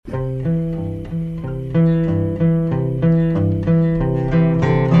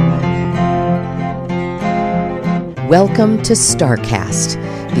Welcome to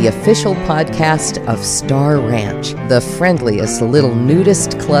StarCast, the official podcast of Star Ranch, the friendliest little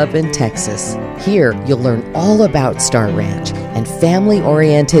nudist club in Texas. Here, you'll learn all about Star Ranch and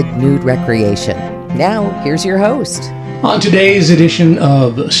family-oriented nude recreation. Now, here's your host. On today's edition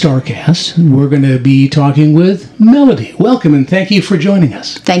of StarCast, we're going to be talking with Melody. Welcome and thank you for joining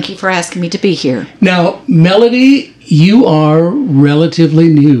us. Thank you for asking me to be here. Now, Melody, you are relatively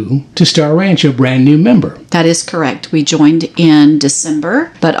new to Star Ranch, a brand new member. That is correct. We joined in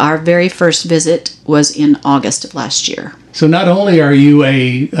December, but our very first visit was in August of last year. So not only are you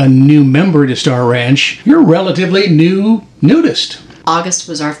a new member to Star Ranch, you're a relatively new nudist. August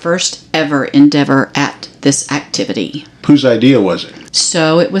was our first ever endeavor at this activity. Whose idea was it?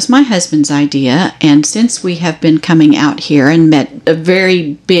 So it was my husband's idea, and since we have been coming out here and met a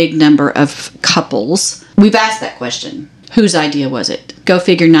very big number of couples, we've asked that question. Whose idea was it? Go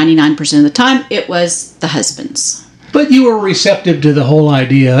figure, 99% of the time, it was the husband's. But you were receptive to the whole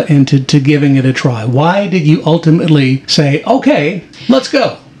idea and to giving it a try. Why did you ultimately say, okay, let's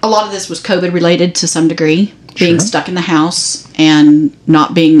go? A lot of this was COVID related to some degree. Being stuck in the house and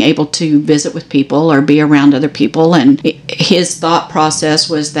not being able to visit with people or be around other people. And his thought process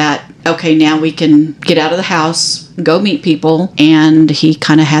was that, okay, now we can get out of the house, go meet people. And he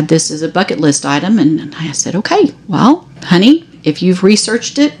kind of had this as a bucket list item. And I said, okay, well, honey, if you've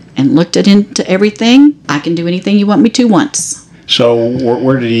researched it and looked into everything, I can do anything you want me to once. So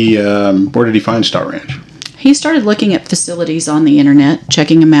where did he find Star Ranch? He started looking at facilities on the internet,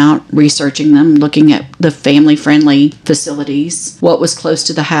 checking them out, researching them, looking at the family-friendly facilities, what was close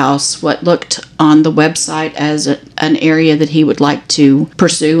to the house, what looked on the website as an area that he would like to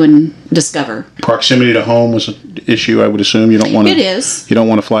pursue and discover. Proximity to home was an issue, I would assume. You don't want to. It is. You don't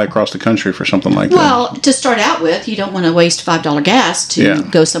want to fly across the country for something like that. Well, to start out with, you don't want to waste $5 gas to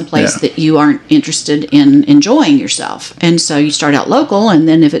go someplace that you aren't interested in enjoying yourself. And so you start out local, and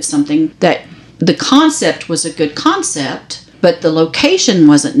then if it's something that the concept was a good concept, but the location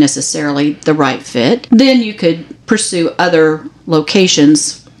wasn't necessarily the right fit, then you could pursue other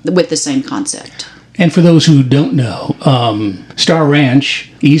locations with the same concept. And for those who don't know, Star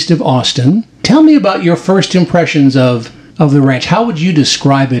Ranch, east of Austin, tell me about your first impressions of the ranch. How would you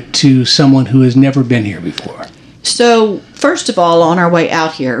describe it to someone who has never been here before? So, first of all, on our way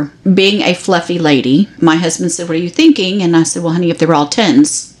out here, being a fluffy lady, my husband said, "What are you thinking?" And I said, "Well, honey, if they're all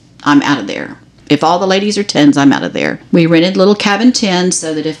 10s, I'm out of there. If all the ladies are 10s, I'm out of there." We rented little cabin 10s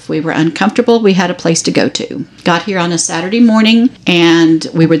so that if we were uncomfortable, we had a place to go to. Got here on a Saturday morning, and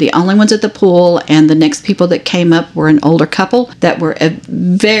we were the only ones at the pool, and the next people that came up were an older couple that were a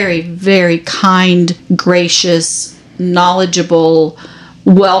very, very kind, gracious, knowledgeable,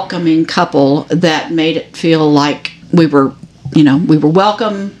 welcoming couple that made it feel like we were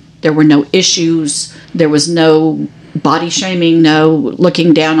welcome. There were no issues. There was no body shaming, no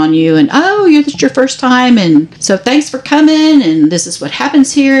looking down on you and, oh, this is your first time, and so thanks for coming, and this is what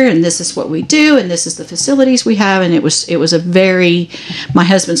happens here, and this is what we do, and this is the facilities we have. And it was a very, my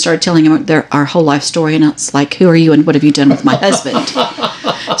husband started telling him our whole life story, and it's like, who are you and what have you done with my husband?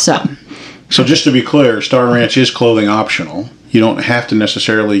 So just to be clear, Star Ranch is clothing optional. You don't have to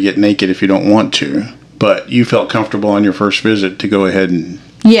necessarily get naked if you don't want to, but you felt comfortable on your first visit to go ahead and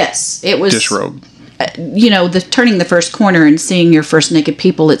yes, it was disrobe. The turning the first corner and seeing your first naked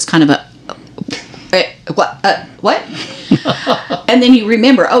people, it's kind of what? And then you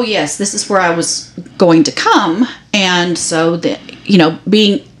remember, oh yes, this is where I was going to come. And so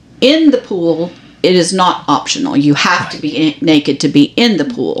being in the pool, it is not optional. You have to be naked to be in the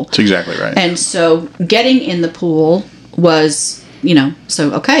pool. That's exactly right. And so getting in the pool was,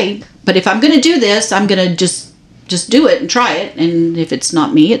 so okay, but if I'm going to do this, I'm going to just do it and try it, and if it's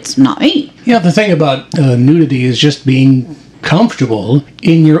not me, it's not me. Yeah, the thing about nudity is just being comfortable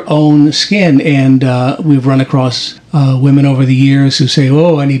in your own skin, and we've run across women over the years who say,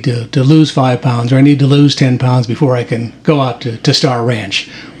 oh, I need to lose 5 pounds, or I need to lose 10 pounds before I can go out to Star Ranch.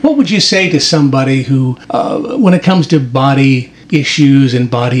 What would you say to somebody who, when it comes to body issues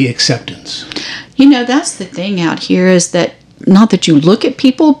and body acceptance? That's the thing out here is that, not that you look at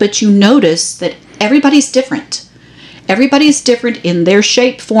people, but you notice that everybody's different. Everybody's different in their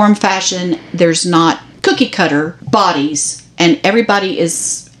shape, form, fashion. There's not cookie cutter bodies, and everybody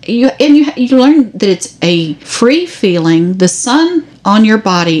is. You learn that it's a free feeling. The sun on your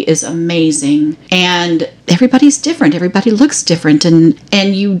body is amazing, and everybody's different. Everybody looks different,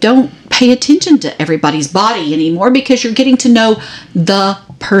 and you don't pay attention to everybody's body anymore because you're getting to know the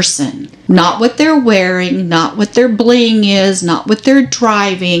person, not what they're wearing, not what their bling is, not what they're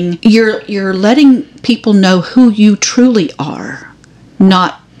driving. You're letting people know who you truly are,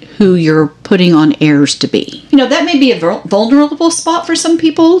 not who you're putting on airs to be. That may be a vulnerable spot for some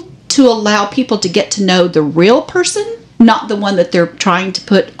people, to allow people to get to know the real person, not the one that they're trying to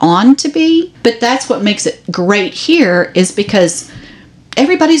put on to be. But that's what makes it great here, is because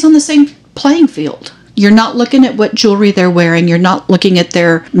everybody's on the same playing field. You're not looking at what jewelry they're wearing. You're not looking at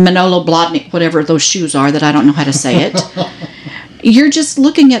their Manolo Blahnik, whatever those shoes are that I don't know how to say it. You're just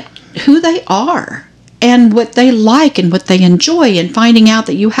looking at who they are and what they like and what they enjoy, and finding out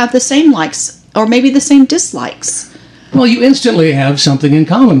that you have the same likes or maybe the same dislikes. Well, you instantly have something in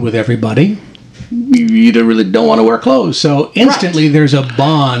common with everybody. You really don't want to wear clothes, so instantly there's a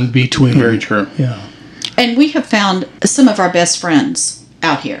bond between. Very true. Yeah. And we have found some of our best friends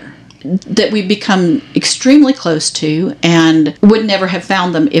out here that we've become extremely close to, and would never have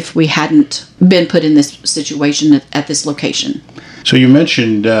found them if we hadn't been put in this situation at this location. So you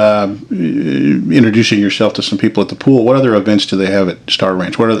mentioned introducing yourself to some people at the pool. What other events do they have at Star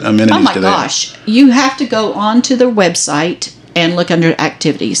Ranch? What other amenities do they have? Oh my gosh. You have to go onto their website and look under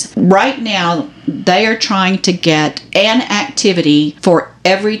activities. Right now, they are trying to get an activity for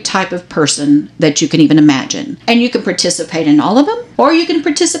every type of person that you can even imagine. And you can participate in all of them, or you can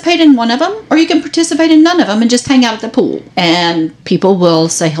participate in one of them, or you can participate in none of them and just hang out at the pool. And people will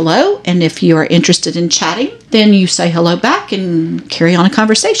say hello, and if you are interested in chatting, then you say hello back and carry on a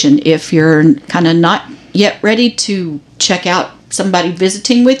conversation. If you're kind of not yet ready to check out somebody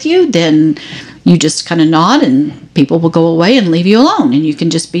visiting with you, then you just kind of nod and people will go away and leave you alone, and you can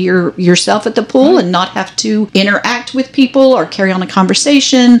just be yourself at the pool and not have to interact with people or carry on a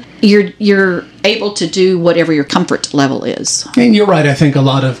conversation. You're able to do whatever your comfort level is. And you're right. I think a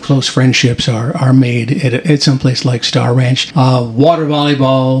lot of close friendships are made at some place like Star Ranch. Water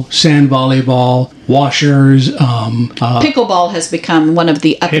volleyball, sand volleyball, washers. Pickleball has become one of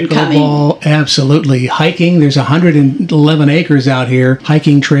the up and coming. Pickleball, absolutely. Hiking. There's 111 acres out here.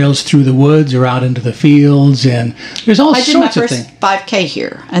 Hiking trails through the woods or out into the fields, and there's all sorts of things. I did my first 5K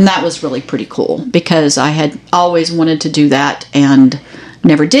here, and that was really pretty cool because I had always wanted to do that and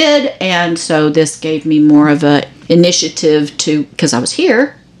never did, and so this gave me more of a initiative to, because I was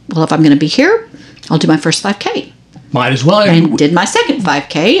here, well, if I'm going to be here, I'll do my first 5K. Might as well. And did my second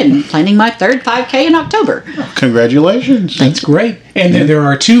 5K and planning my third 5K in October. Congratulations. That's great. And then there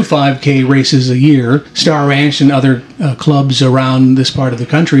are 2 5K races a year. Star Ranch and other clubs around this part of the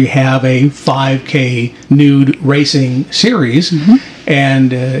country have a 5K nude racing series. Mm-hmm.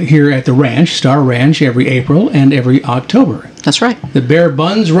 And here at the ranch, Star Ranch, every April and every October. That's right. The Bare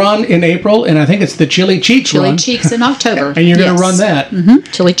Buns run in April, and I think it's the Chili Cheeks run. Chili Cheeks in October. And you're going to run that.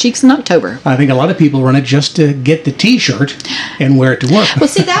 Mm-hmm. Chili Cheeks in October. I think a lot of people run it just to get the T-shirt and wear it to work. Well,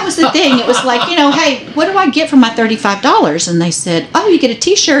 see, that was the thing. It was like, hey, what do I get for my $35? And they said, oh, you get a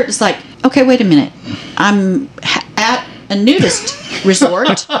T-shirt. It's like, okay, wait a minute. I'm at a nudist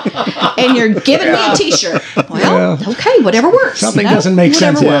resort, and you're giving me a T-shirt. Well, okay, whatever works. Something doesn't make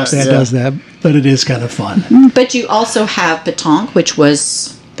sense if that does that, but it is kind of fun. But you also have petanque, which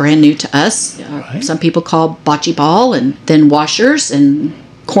was brand new to us. Right. Some people call bocce ball, and then washers, and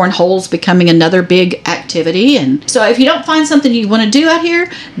cornhole's becoming another big activity. And so if you don't find something you want to do out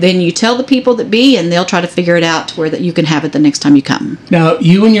here, then you tell the people that be, and they'll try to figure it out to where that you can have it the next time you come. Now,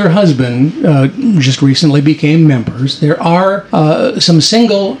 you and your husband just recently became members. There are some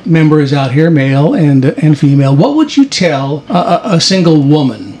single members out here, male and female. What would you tell a single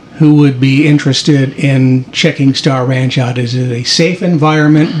woman who would be interested in checking Star Ranch out? Is it a safe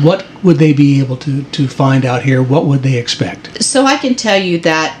environment? What would they be able to find out here? What would they expect? So I can tell you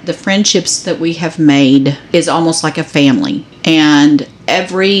that the friendships that we have made is almost like a family. And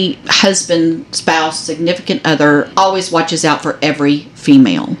every husband, spouse, significant other always watches out for every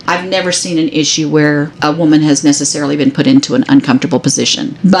female. I've never seen an issue where a woman has necessarily been put into an uncomfortable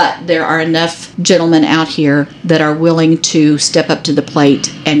position. But there are enough gentlemen out here that are willing to step up to the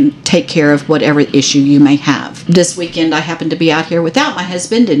plate and take care of whatever issue you may have. This weekend I happened to be out here without my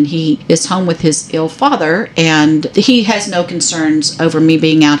husband, and he is home with his ill father, and he has no concerns over me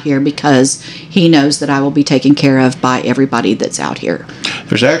being out here because he knows that I will be taken care of by everybody that's out here.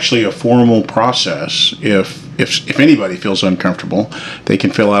 There's actually a formal process. If anybody feels uncomfortable, they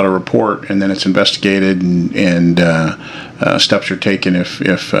can fill out a report, and then it's investigated, and steps are taken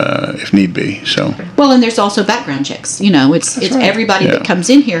if need be. So well, and there's also background checks. It's right. Everybody that comes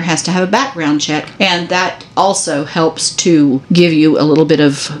in here has to have a background check, and that also helps to give you a little bit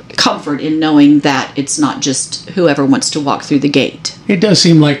of comfort in knowing that it's not just whoever wants to walk through the gate. It does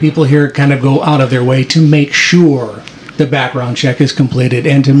seem like people here kind of go out of their way to make sure the background check is completed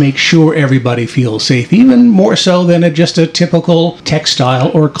and to make sure everybody feels safe, even more so than just a typical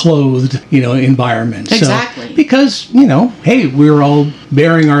textile or clothed, environment. Exactly. So, because, hey, we're all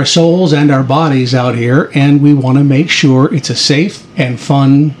bearing our souls and our bodies out here, and we want to make sure it's a safe and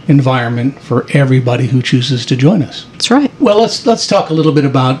fun environment for everybody who chooses to join us. That's right. Well, let's talk a little bit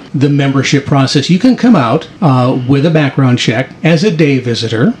about the membership process. You can come out with a background check as a day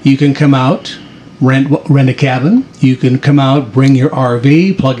visitor. You can come out, rent a cabin. You can come out, bring your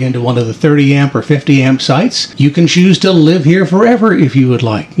RV, plug into one of the 30 amp or 50 amp sites. You can choose to live here forever if you would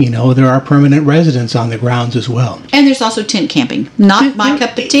like. There are permanent residents on the grounds as well. And there's also tent camping. Not my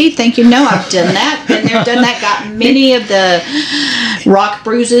cup of tea. Thank you. No, I've done that. Been there, done that. Got many of the rock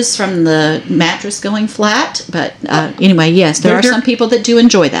bruises from the mattress going flat. But anyway, yes, there are some people that do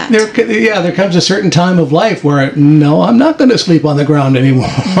enjoy that. There comes a certain time of life where, no, I'm not going to sleep on the ground anymore.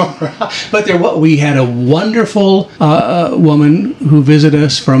 But we had a wonderful woman who visited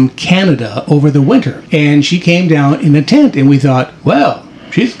us from Canada over the winter, and she came down in a tent, and we thought, well,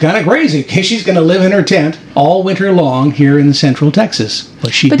 she's kind of crazy. She's going to live in her tent all winter long here in Central Texas.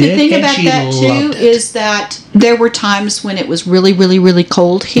 But she did, the thing and about she that loved too it. is that there were times when it was really, really, really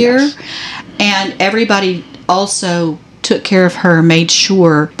cold here, Yes. and everybody also took care of her, made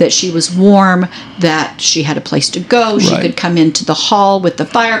sure that she was warm, that she had a place to go. She Right. could come into the hall with the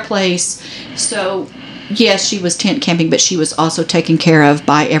fireplace. So, yes, she was tent camping, but she was also taken care of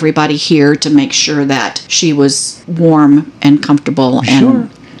by everybody here to make sure that she was warm and comfortable. Sure.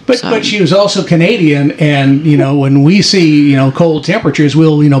 But she was also Canadian, and, when we see, cold temperatures,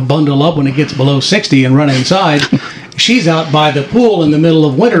 we'll, bundle up when it gets below 60 and run inside. She's out by the pool in the middle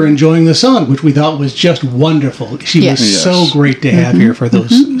of winter enjoying the sun, which we thought was just wonderful. She was so great to have here for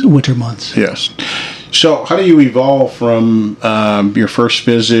those winter months. Yes. So how do you evolve from your first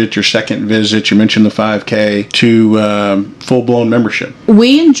visit, your second visit, you mentioned the 5K, to full-blown membership?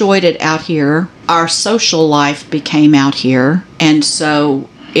 We enjoyed it out here. Our social life became out here, and so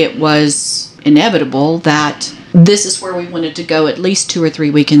it was inevitable that this is where we wanted to go at least 2 or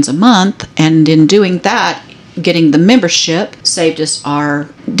 3 weekends a month, and in doing that, getting the membership saved us our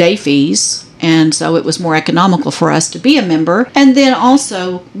day fees, and so it was more economical for us to be a member. And then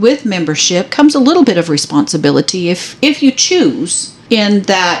also with membership comes a little bit of responsibility if you choose, in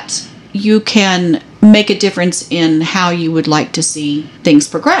that you can make a difference in how you would like to see things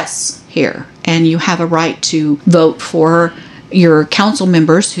progress here, and you have a right to vote for your council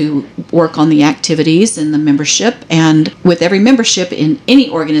members who work on the activities in the membership. And with every membership in any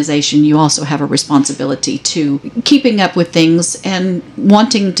organization, you also have a responsibility to keeping up with things and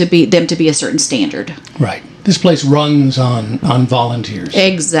wanting them to be a certain standard. Right. This place runs on volunteers.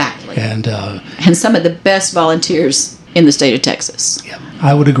 Exactly. And some of the best volunteers in the state of Texas. yeah,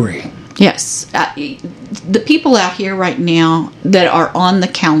 I would agree. Yes. The people out here right now that are on the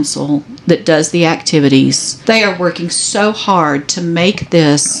council that does the activities, they are working so hard to make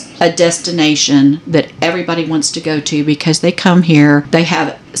this a destination that everybody wants to go to, because they come here, they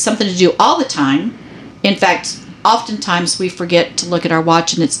have something to do all the time. In fact, oftentimes we forget to look at our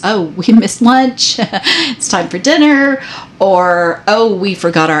watch and it's, oh, we missed lunch, it's time for dinner, or, oh, we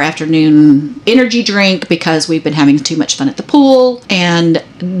forgot our afternoon energy drink because we've been having too much fun at the pool. And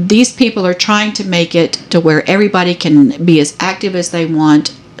these people are trying to make it to where everybody can be as active as they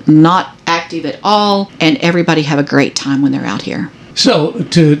want, not active at all, and everybody have a great time when they're out here. So,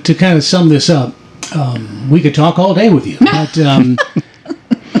 to kind of sum this up, we could talk all day with you, but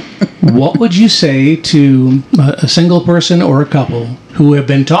what would you say to a single person or a couple who have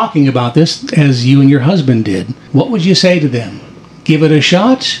been talking about this as you and your husband did? What would you say to them? Give it a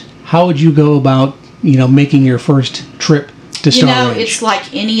shot? How would you go about, making your first trip to Star Ranch? It's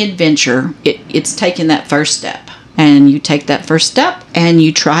like any adventure. It's taking that first step. And you take that first step and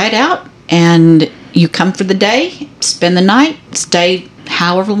you try it out, and you come for the day, spend the night, stay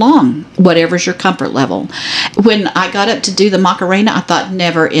however long, whatever's your comfort level. When I got up to do the Macarena, I thought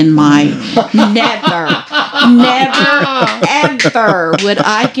never ever would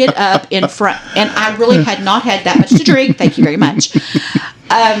I get up in front, and I really had not had that much to drink, thank you very much,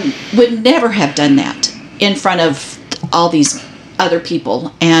 would never have done that in front of all these other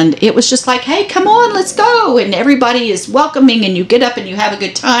people. And it was just like, hey, come on, let's go, and everybody is welcoming, and you get up and you have a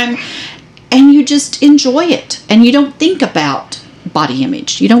good time, and you just enjoy it, and you don't think about body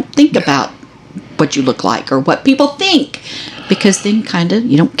image, you don't think about what you look like or what people think, because then kind of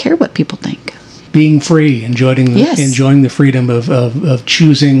you don't care what people think. Being free, enjoying the freedom of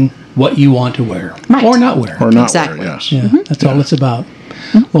choosing what you want to wear, right, or not wear, Or not exactly. wear, yes. Yeah, that's all it's about.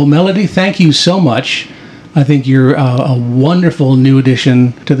 Well, Melody, thank you so much I think you're a wonderful new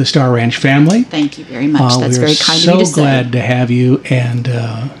addition to the Star Ranch family. Thank you very much. That's very kind of you to say. We're so glad to have you, and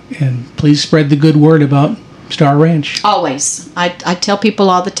please spread the good word about Star Ranch. Always. I tell people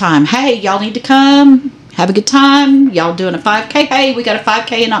all the time, hey, y'all need to come. Have a good time. Y'all doing a 5K? Hey, we got a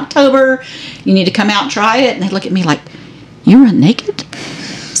 5K in October. You need to come out and try it. And they look at me like, you run naked?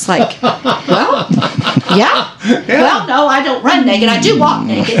 It's like, well, yeah. Well, no, I don't run naked. I do walk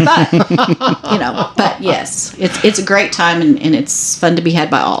naked, but, but yes, it's a great time and it's fun to be had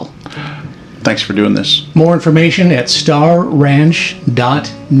by all. Thanks for doing this. More information at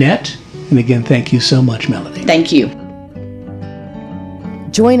starranch.net. And again, thank you so much, Melody. Thank you.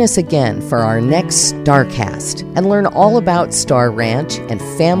 Join us again for our next StarCast and learn all about Star Ranch and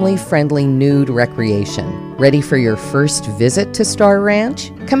family-friendly nude recreation. Ready for your first visit to Star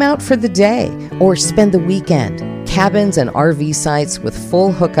Ranch? Come out for the day or spend the weekend. Cabins and RV sites with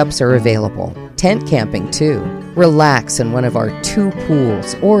full hookups are available. Tent camping, too. Relax in one of our 2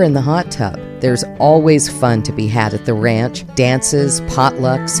 pools or in the hot tub. There's always fun to be had at the ranch. Dances,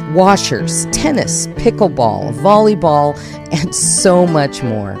 potlucks, washers, tennis, pickleball, volleyball, and so much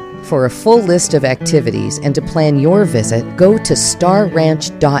more. For a full list of activities and to plan your visit, go to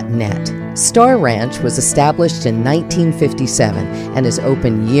starranch.net. Star Ranch was established in 1957 and is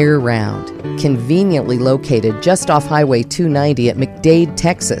open year-round. Conveniently located just off Highway 290 at McDade,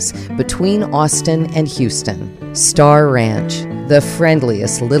 Texas, between Austin and Houston. Star Ranch, the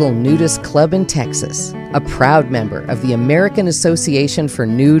friendliest little nudist club in Texas, a proud member of the American Association for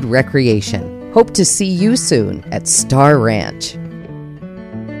Nude Recreation. Hope to see you soon at Star Ranch.